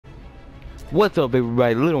What's up,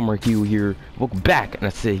 everybody? Little Mercue here. Welcome back. And I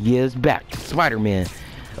said, yeah, it's back. Spider-Man.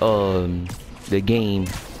 The game.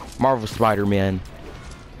 Marvel Spider-Man.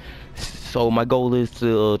 So my goal is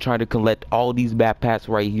to try to collect all these backpacks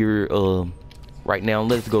right here. Right now,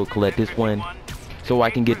 let's go collect this one, so I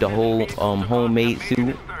can get the whole homemade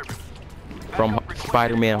suit from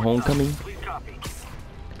Spider-Man Homecoming.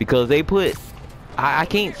 Because they put, I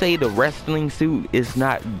can't say the wrestling suit is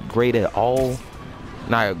not great at all.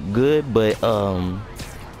 Not good, but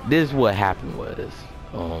this is what happened was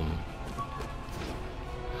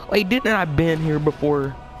wait, didn't I been here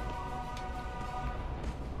before?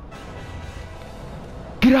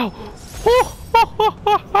 Get out!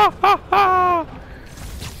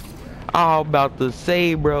 I'm about to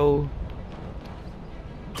say, bro.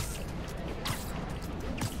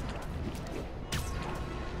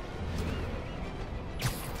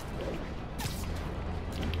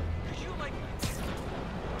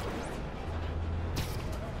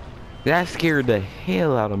 That scared the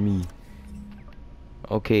hell out of me.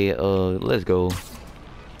 Okay, let's go.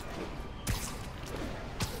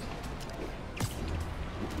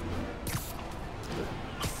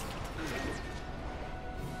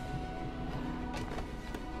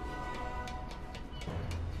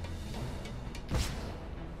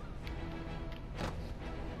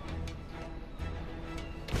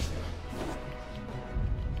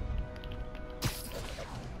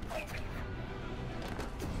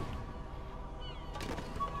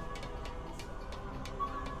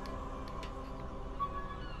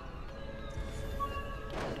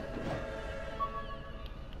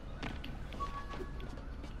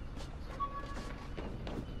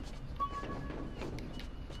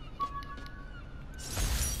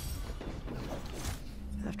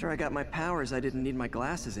 After I got my powers, I didn't need my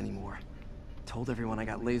glasses anymore. Told everyone I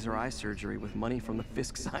got laser eye surgery with money from the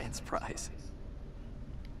Fisk Science Prize.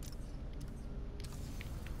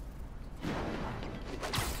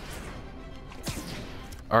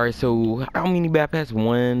 Alright, so how many backpacks?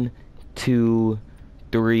 1, 2,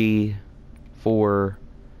 3, 4,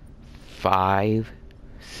 5,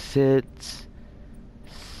 6,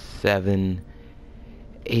 7,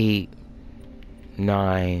 8,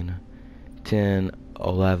 9, 10,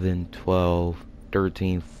 11, 12,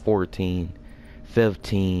 13, 14,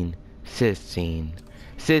 15, 16.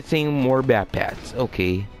 16 more backpacks.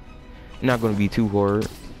 Okay. Not gonna be too hard.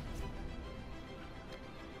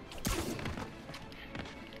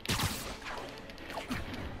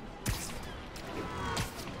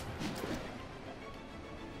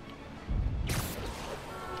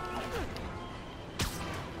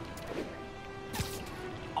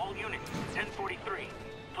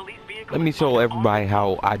 Let me show everybody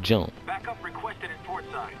how I jump. Backup requested at port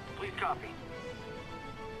side. Please copy.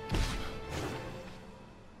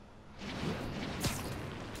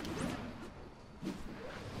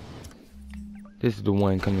 This is the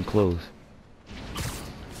one coming close.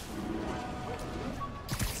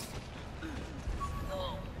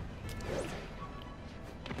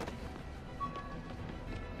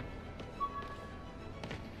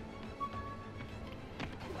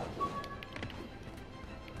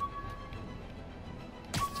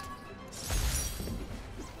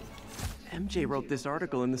 MJ wrote this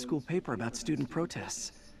article in the school paper about student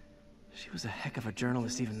protests. She was a heck of a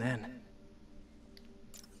journalist even then.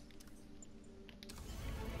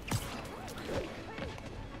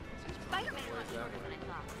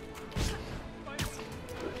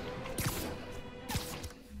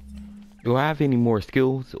 Do I have any more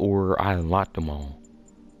skills, or I unlocked them all?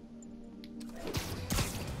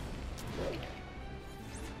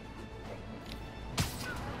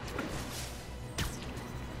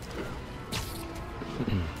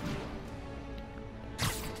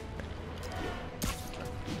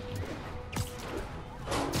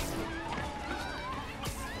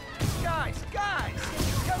 Guys!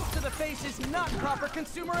 Toast to the face is not proper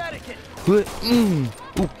consumer etiquette! Ooh.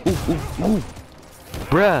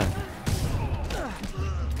 Bruh.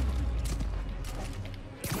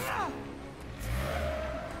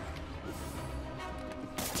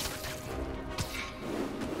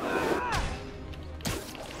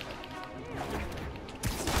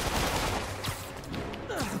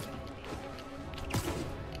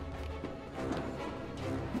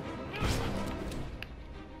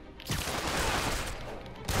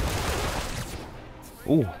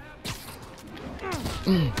 Ooh.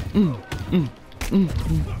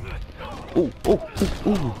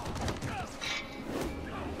 Ooh.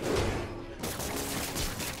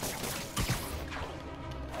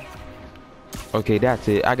 Okay, that's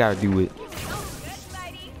it. I gotta do it.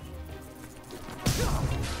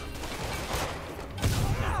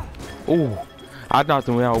 Oh, I knocked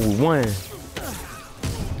him out with one.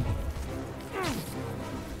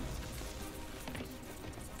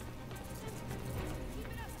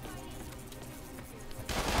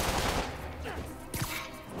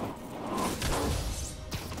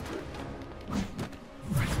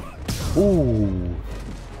 Ooh.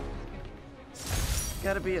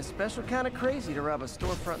 Gotta be a special kind of crazy to rob a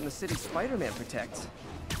storefront in the city Spider-Man protects.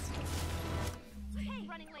 Hey,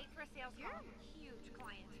 running late for a sales call. Huge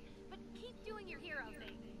client. But keep doing your hero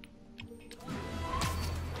thing.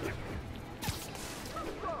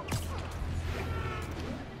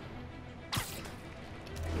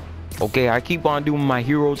 Okay, I keep on doing my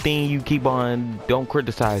hero thing. You keep on, don't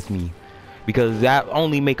criticize me, because that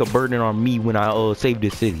only make a burden on me when I save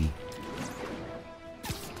this city.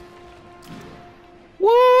 Woo!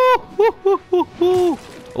 Woo, woo, woo, woo.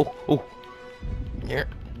 Oh, oh. Yeah.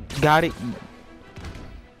 Got it.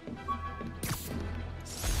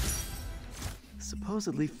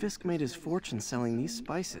 Supposedly, Fisk made his fortune selling these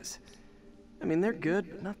spices. I mean, they're good,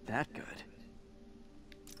 but not that good.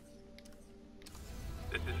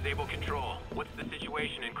 This is Sable Control. What's the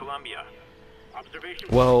situation in Colombia? Observation.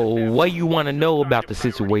 Well, what you want to know about the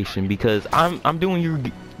situation, because I'm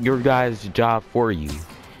doing your guys' job for you.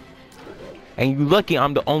 And you lucky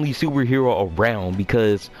I'm the only superhero around,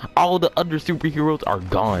 because all the other superheroes are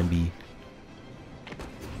gone, B.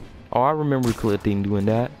 Oh, I remember Clifton doing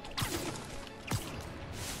that.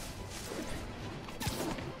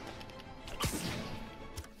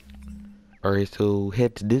 Alright, so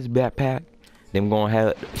head to this backpack. Then we're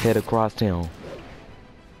gonna head across town.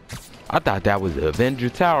 I thought that was the Avenger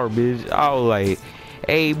Tower, bitch. I was like,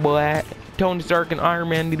 hey, boy, Tony Stark and Iron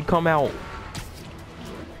Man need to come out.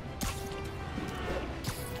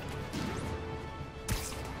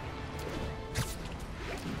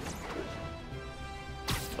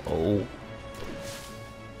 Oh.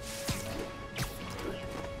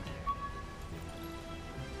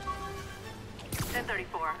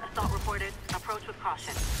 Assault reported. Approach with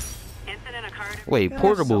caution. Incident occurred. Wait, Gotta have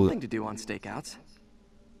portable. something to do on stakeouts.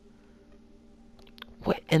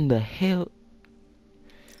 What in the hell?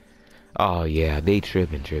 Oh yeah, they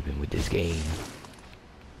tripping with this game.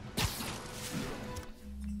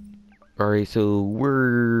 Alright, so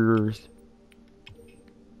where's...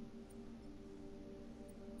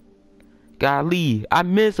 Golly, I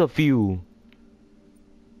miss a few.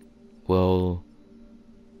 Well,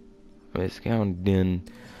 let's count then.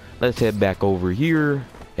 Let's head back over here,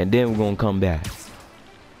 and then we're gonna come back.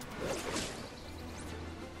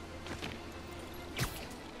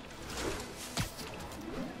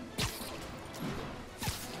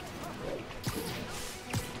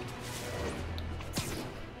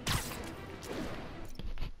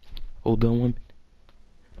 Hold on one.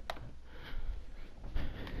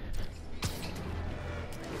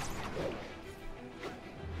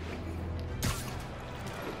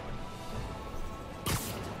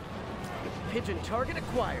 Pigeon target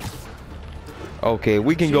acquired. Okay,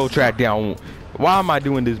 we can go track down. Why am I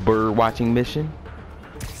doing this bird watching mission?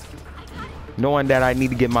 Knowing that I need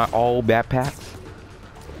to get my all backpacks.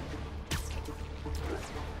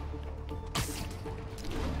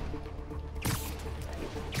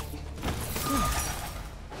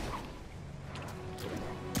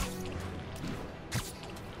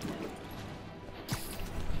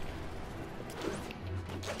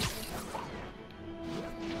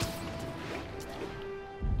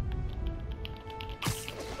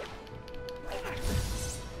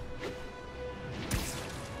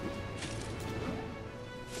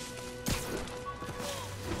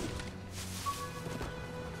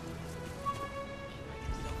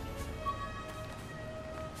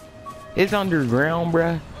 It's underground,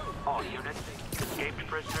 bruh. All units, escaped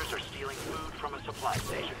prisoners are stealing food from a supply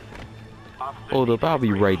station. Officers Hold up, I'll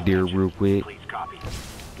be right there real quick. Please copy.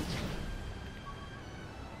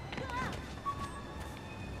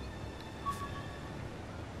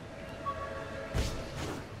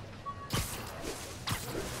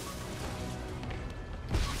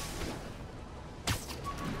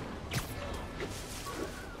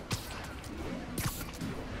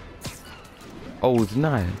 Oh, it's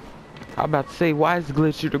not. I'm about to say, why is it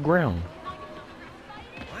glitched to the ground?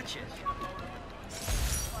 Watch it.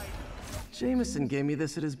 Jameson gave me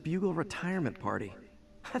this at his Bugle retirement party.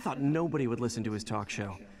 I thought nobody would listen to his talk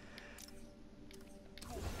show.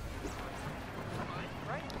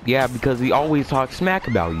 Yeah, because he always talks smack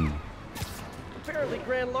about you. Apparently,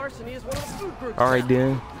 grand larceny is one of the food groups. All right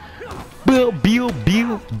then. Bill.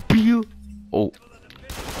 Oh,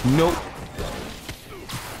 nope.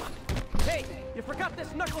 Hey, you forgot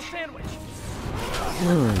this knuckle sandwich.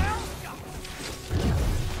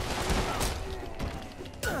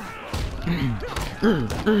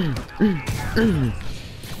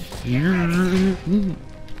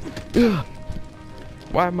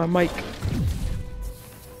 Why my mic?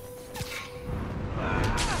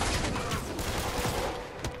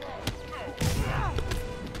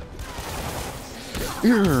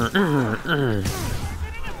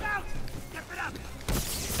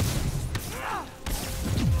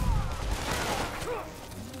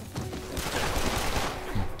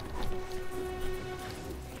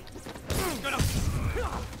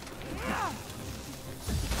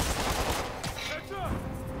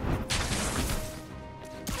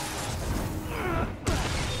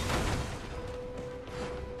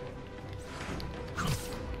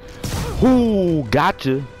 Ooh,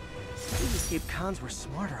 gotcha. If these escape cons were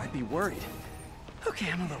smarter, I'd be worried.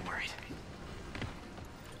 Okay, I'm a little worried.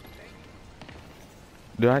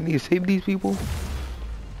 Do I need to save these people?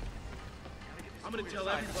 I'm gonna tell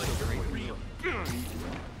everybody you're real.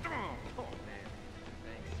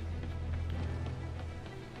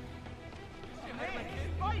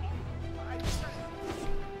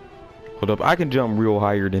 Hold up, I can jump real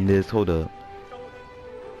higher than this. Hold up.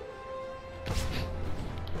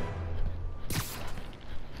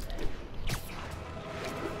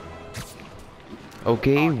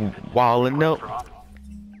 Okay, walling up. Officers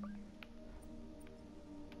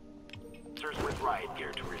with riot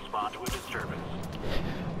gear to respond to a disturbance.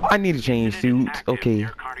 I need to change suits. Active Okay. near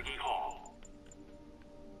Carnegie Hall.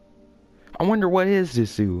 I wonder what is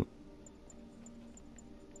this suit?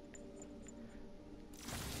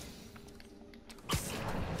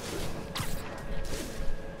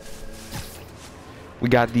 We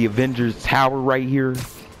got the Avengers Tower right here.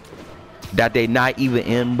 That they not even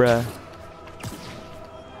in, bruh.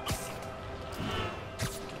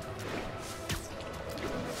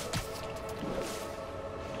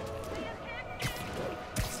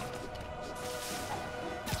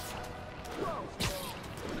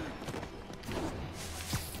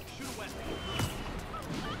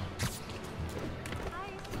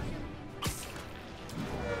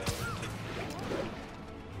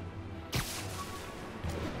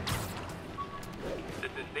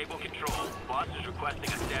 This is Stable Control. Boss is requesting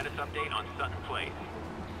a status update on Sutton Place.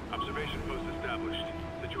 Observation post established.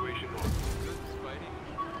 Situation normal.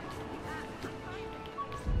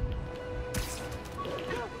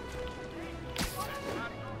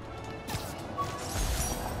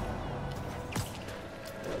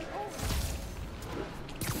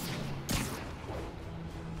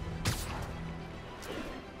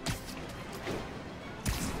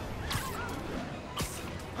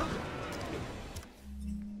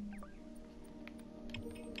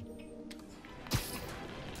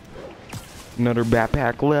 Another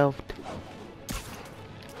backpack left.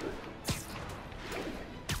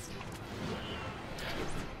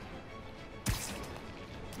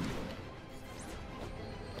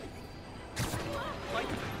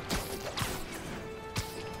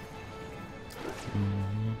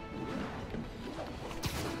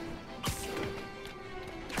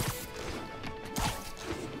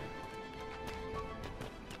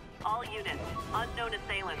 All units, unknown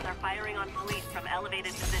assailants are firing on police from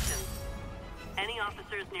elevated positions. Any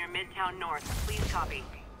officers near Midtown North, please copy.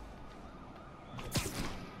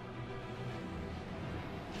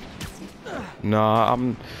 Nah,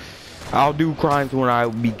 I'll do crimes when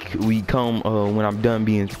when I'm done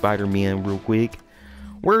being Spider-Man real quick.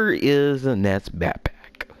 Where is the next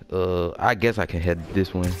backpack? I guess I can head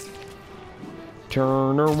this way.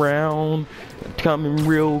 Turn around, coming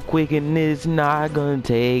real quick, and it's not gonna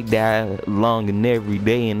take that long, and every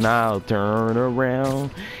day, and I'll turn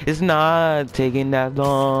around. It's not taking that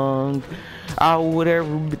long. I'll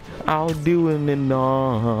do it in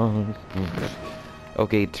long.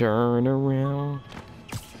 Okay, turn around.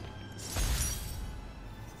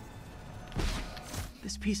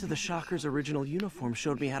 This piece of the Shocker's original uniform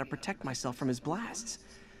showed me how to protect myself from his blasts.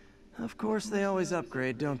 Of course, they always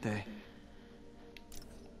upgrade, don't they?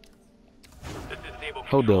 This is Stable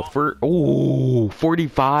Hold Control. up, ooh,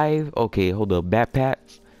 45. Okay, hold up,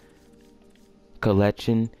 backpacks,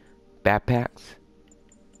 collection, backpacks.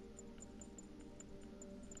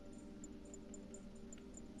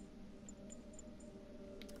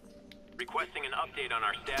 Requesting an update on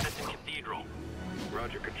our status in Cathedral.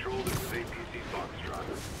 Roger, control. This is APC Foxtrot.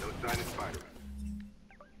 No sign of Spider-Man.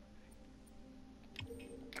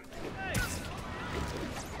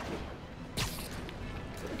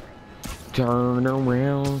 Turn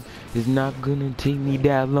around. It's not gonna take me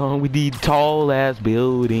that long with these tall ass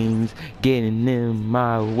buildings getting in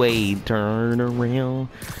my way. Turn around.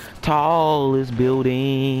 Tallest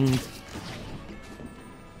buildings.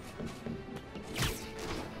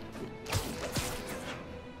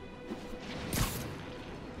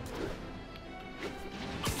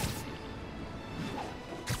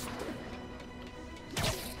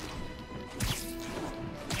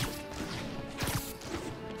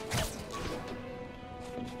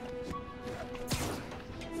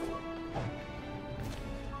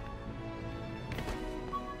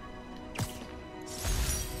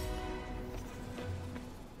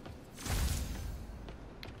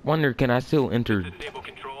 wonder, can I still enter? Disable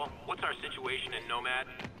control. What's our situation in Nomad?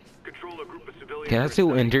 Control a group of civilians. Can I are still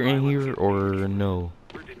inciting enter in violence here against or peacekeepers. no?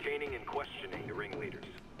 We're detaining and questioning the ringleaders.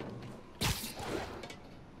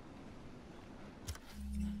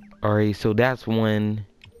 Alright, so that's one.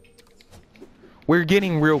 We're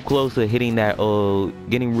getting real close to hitting that,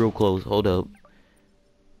 getting real close. Hold up.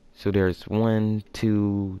 So there's 1,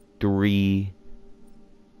 2, 3,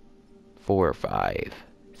 4, 5,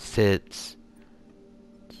 6,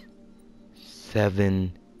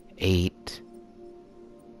 7, 8.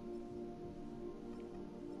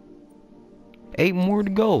 8 more to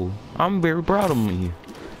go. I'm very proud of me.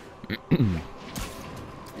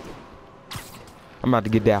 I'm about to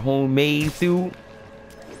get that homemade suit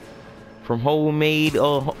from Homemade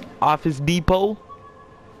Office Depot.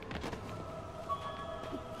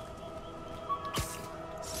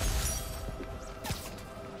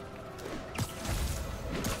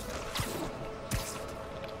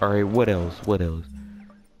 Alright, what else? What else?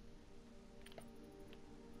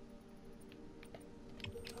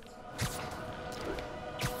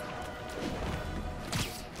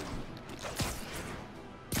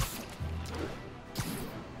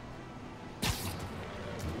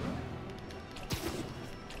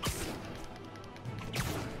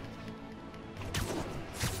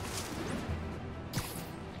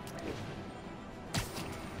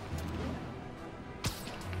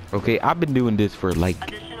 Okay, I've been doing this for like...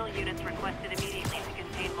 Additional units requested immediately to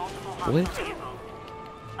contain multiple What? hostile vehicles.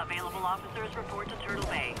 Available officers report to Turtle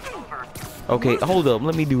Bay. Over. Okay, hold up.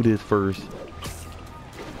 Let me do this first.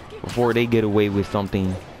 Before they get away with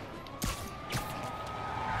something.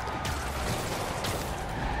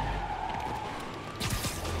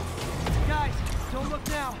 Guys, don't look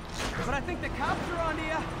now. But I think the cops are onto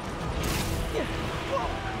you.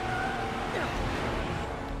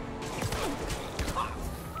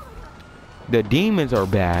 The demons are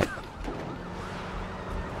bad.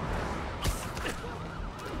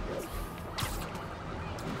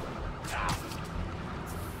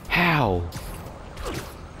 How?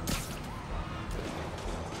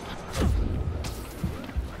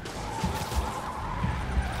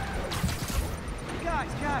 Guys,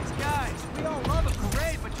 we all love a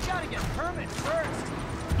parade, but you gotta get permits first.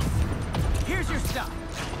 Here's your stuff.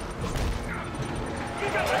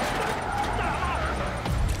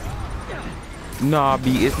 Nah,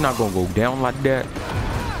 B, it's not gonna go down like that.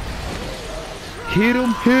 Hit him,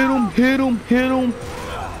 hit him, hit him, hit him.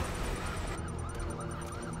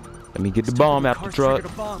 Let me get the bomb out the Car's truck.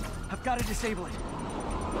 triggered a bomb. I've got to disable it.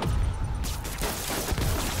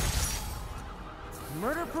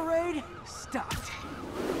 Murder parade stopped.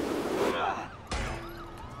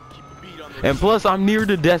 And plus, I'm near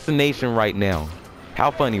the destination right now. How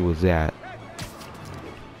funny was that?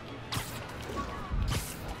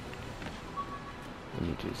 Let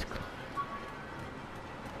me just...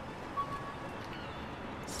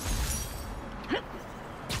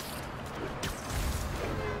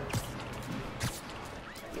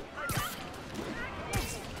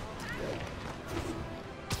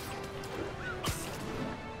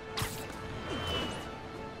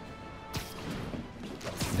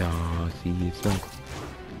 Nah, see, it's not...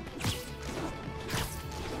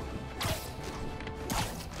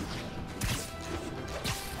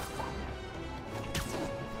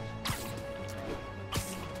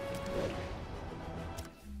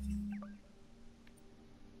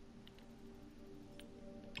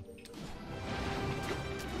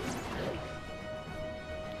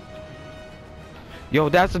 Yo,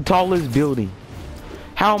 that's the tallest building.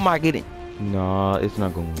 How am I getting... Nah, it's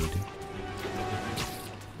not going to work.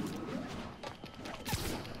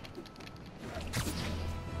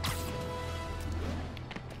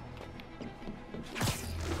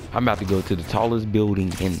 I'm about to go to the tallest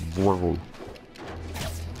building in the world.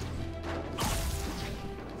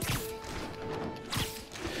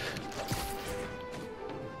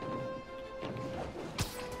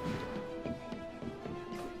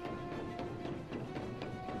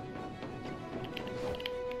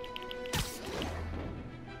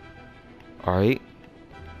 Alright.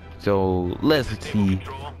 So, let's see.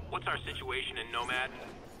 Control. What's our situation in Nomad?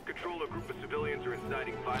 Control a group of civilians are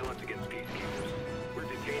inciting violence against peacekeepers. We're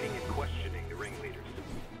detaining and questioning the ringleaders.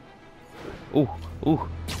 Ooh, ooh.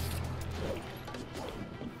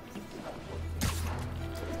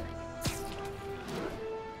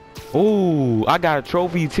 Ooh, I got a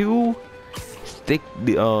trophy too.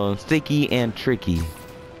 Sticky and tricky.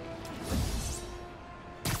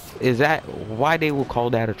 Is that why they will call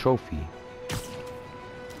that a trophy?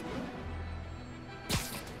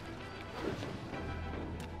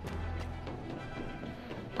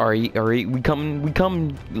 Alright, we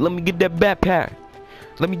come, let me get that backpack.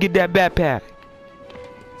 Let me get that backpack.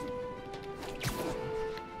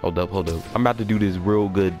 Hold up, hold up. I'm about to do this real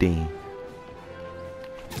good thing.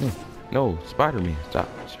 No, Spider-Man, stop.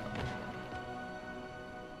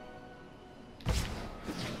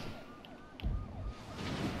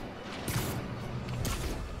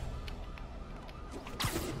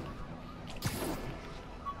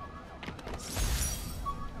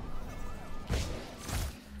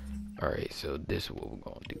 Alright, so this is what we're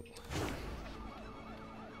gonna do.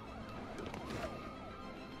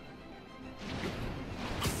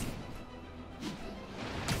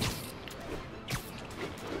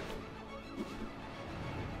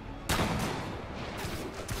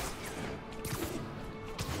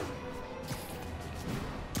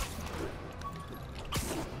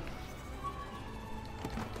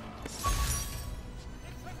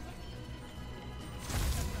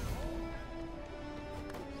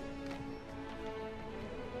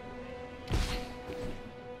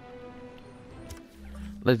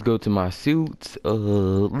 Let's go to my suits.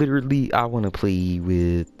 Literally, I want to play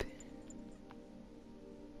with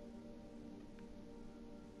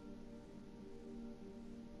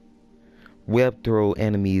web throw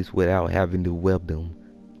enemies without having to web them.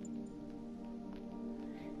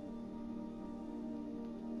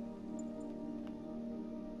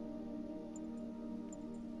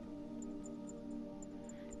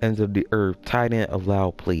 Ends of the earth, tighten of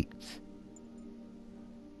loud plates.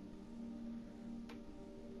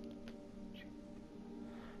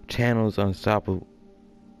 Channels unstoppable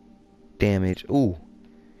damage. Ooh.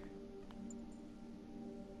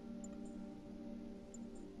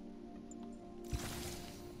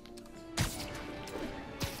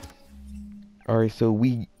 Alright, so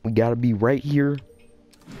we gotta be right here.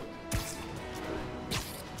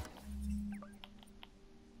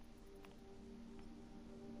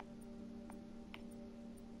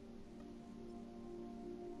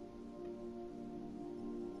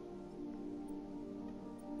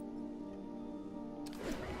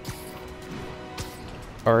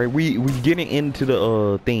 Alright, we getting into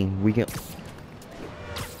the thing. We can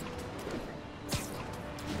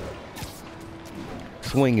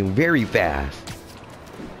swinging very fast.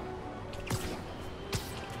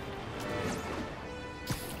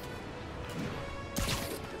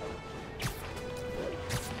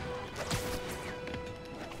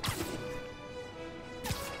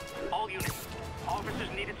 All units, officers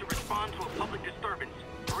needed to respond to a public disturbance.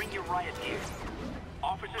 Bring your riot gear.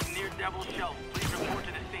 Officers near Devil's Shelf, please report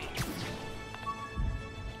to the scene.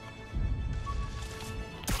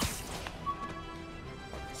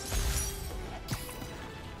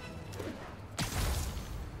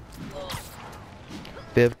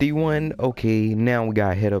 $51. Okay, now we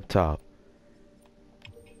gotta head up top.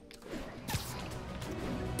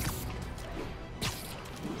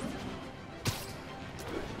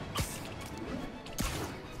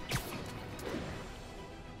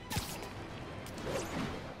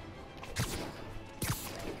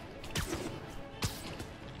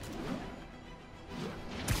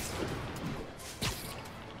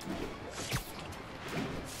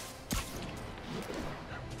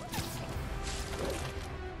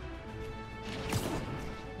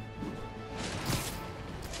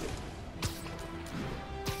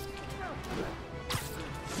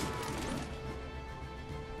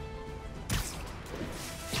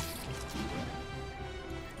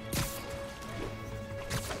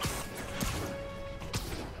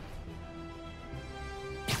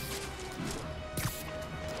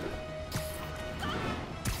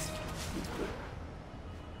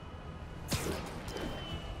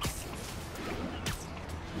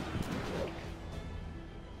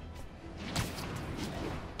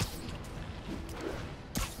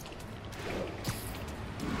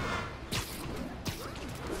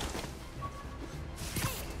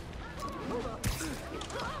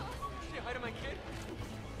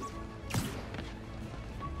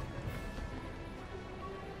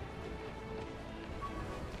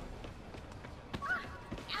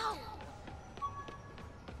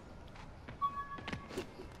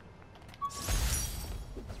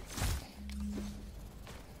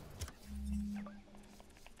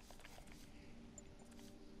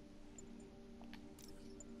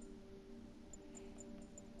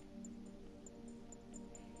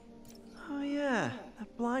 Oh yeah,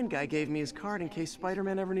 that blind guy gave me his card in case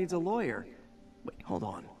Spider-Man ever needs a lawyer. Wait, hold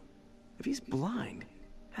on. If he's blind,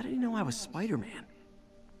 how did he know I was Spider-Man?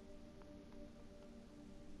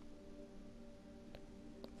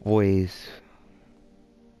 Voice.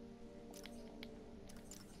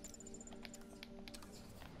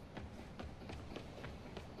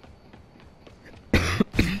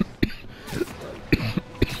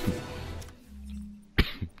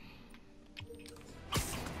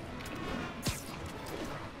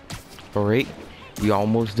 Alright, we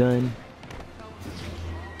almost done.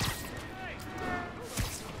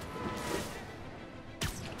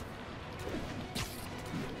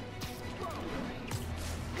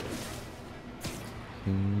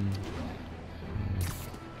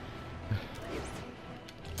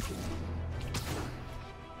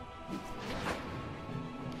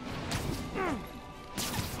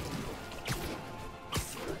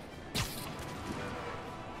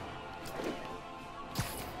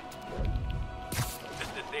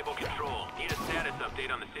 Disable control. Need a status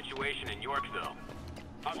update on the situation in Yorkville.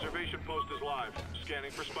 Observation post is live.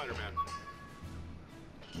 Scanning for Spider-Man.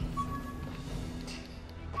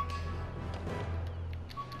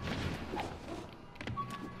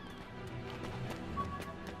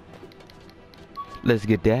 Let's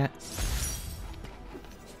get that.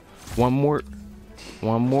 One more,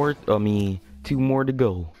 I mean, 2 more to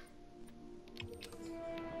go.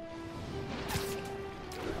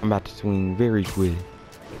 I'm about to swing very quick.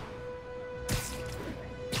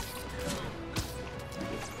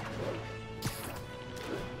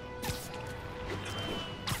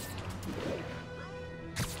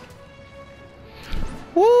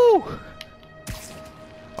 Woo!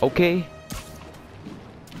 Okay.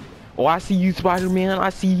 Oh, I see you, Spider-Man. I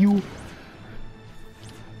see you.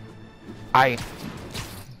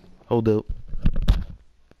 Hold up.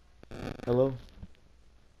 Hello?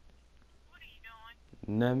 What are you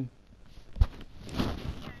doing? Nothing.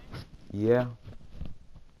 Yeah.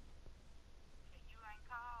 You ain't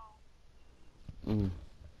called.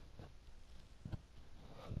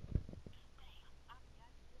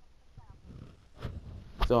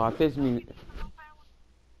 So I fixed me.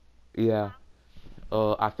 Yeah.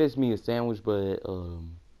 I fixed me a sandwich, but You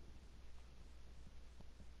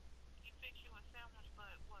fix you a sandwich, but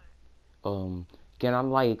what? can I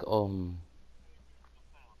like How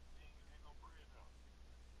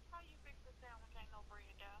you fix a sandwich? Ain't no bread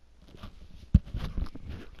there.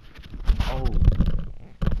 oh.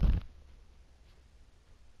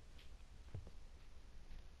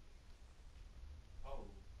 Oh,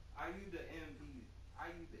 I use the MP. I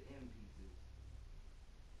use the M pieces.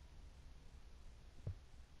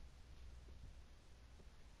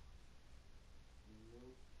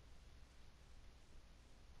 Nope.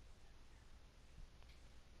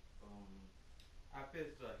 I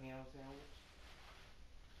fixed a ham sandwich.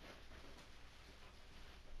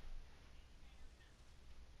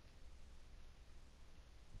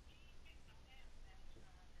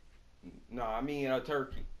 No, I mean a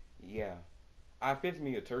turkey. Yeah. I fixed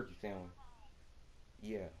me a turkey sandwich.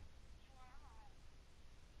 Yeah.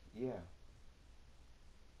 Yeah.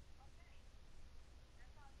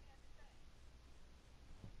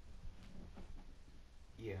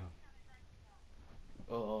 Yeah.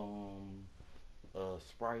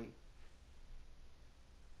 Sprite.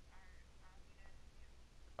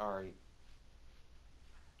 Alright.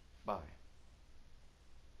 Bye.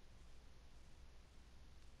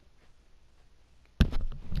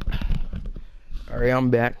 Alright, I'm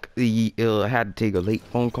back. I had to take a late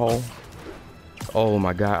phone call. Oh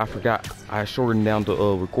my god, I forgot. I shortened down the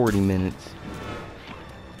recording minutes.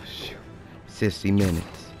 60 minutes.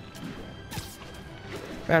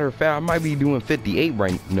 Matter of fact, I might be doing 58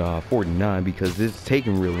 right now, 49, because it's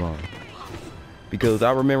taking real long. Because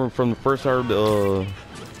I remember from the first start of the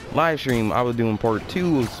live stream, I was doing part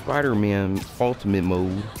 2 of Spider-Man Ultimate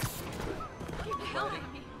Mode.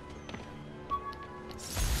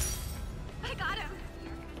 I got him.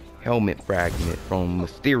 Helmet fragment from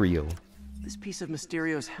Mysterio. This piece of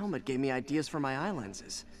Mysterio's helmet gave me ideas for my eye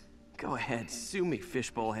lenses. Go ahead, sue me,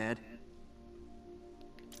 fishbowl head.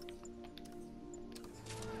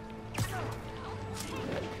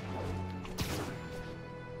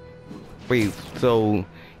 Wait, so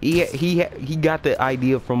he got the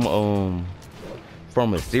idea from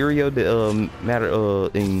Mysterio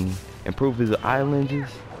to improve his eye lenses?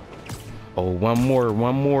 Oh, one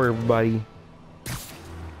more, everybody.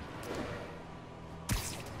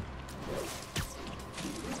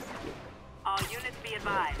 All units be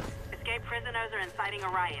advised. Escaped prisoners are inciting a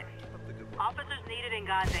riot. Officers needed in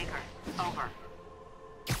God's Acre. Over.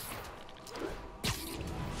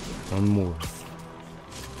 One more.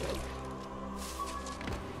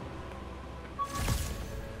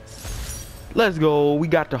 Let's go. We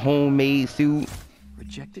got the homemade suit.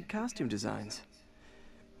 Rejected costume designs.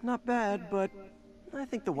 Not bad, but I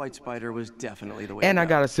think the White Spider was definitely the way And to I go.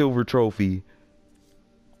 got a silver trophy.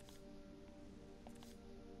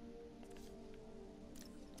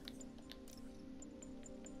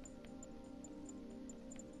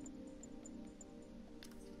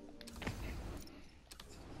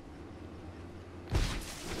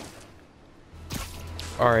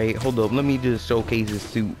 Alright, hold up. Let me just showcase this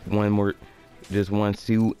suit one more. Just one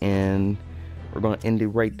suit, and we're gonna end it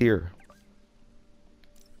right there.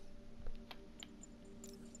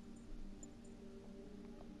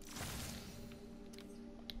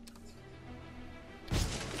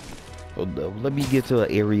 Hold up. Let me get to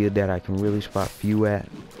an area that I can really spot few at.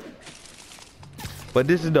 But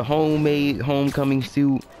this is the homemade homecoming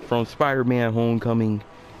suit from Spider-Man Homecoming.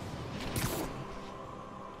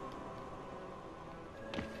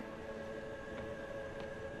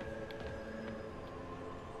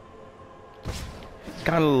 It's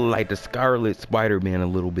kind of like the Scarlet Spider-Man a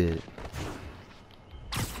little bit.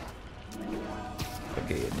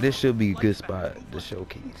 Okay, this should be a good spot to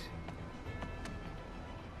showcase.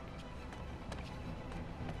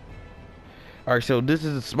 Alright, so this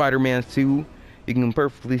is a Spider-Man suit. You can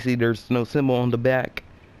perfectly see there's no symbol on the back.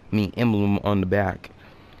 I mean, emblem on the back.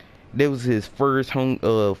 That was his first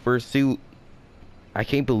suit. I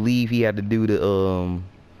can't believe he had to do the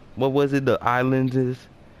what was it? The islands.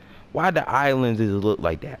 Why the islands look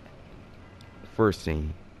like that? First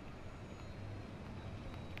scene.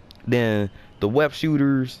 Then the web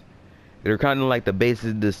shooters, they're kind of like the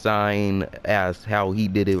basic design as how he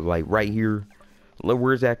did it, like right here. Look,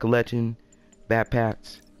 where's that collection?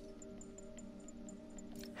 Backpacks.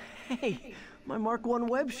 Hey, my Mark 1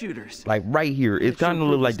 web shooters. Like right here, it kind of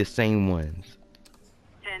look like the same ones.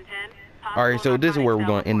 10-10. Alright, so this is where we're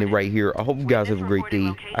going to end it right here. I hope you guys have a great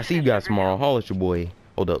day. I see you guys tomorrow. Holla at your boy.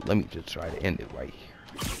 Hold up, let me just try to end it right here.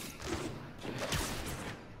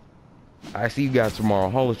 I see you guys tomorrow.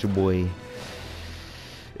 Holla at your boy.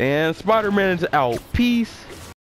 And Spider-Man is out. Peace.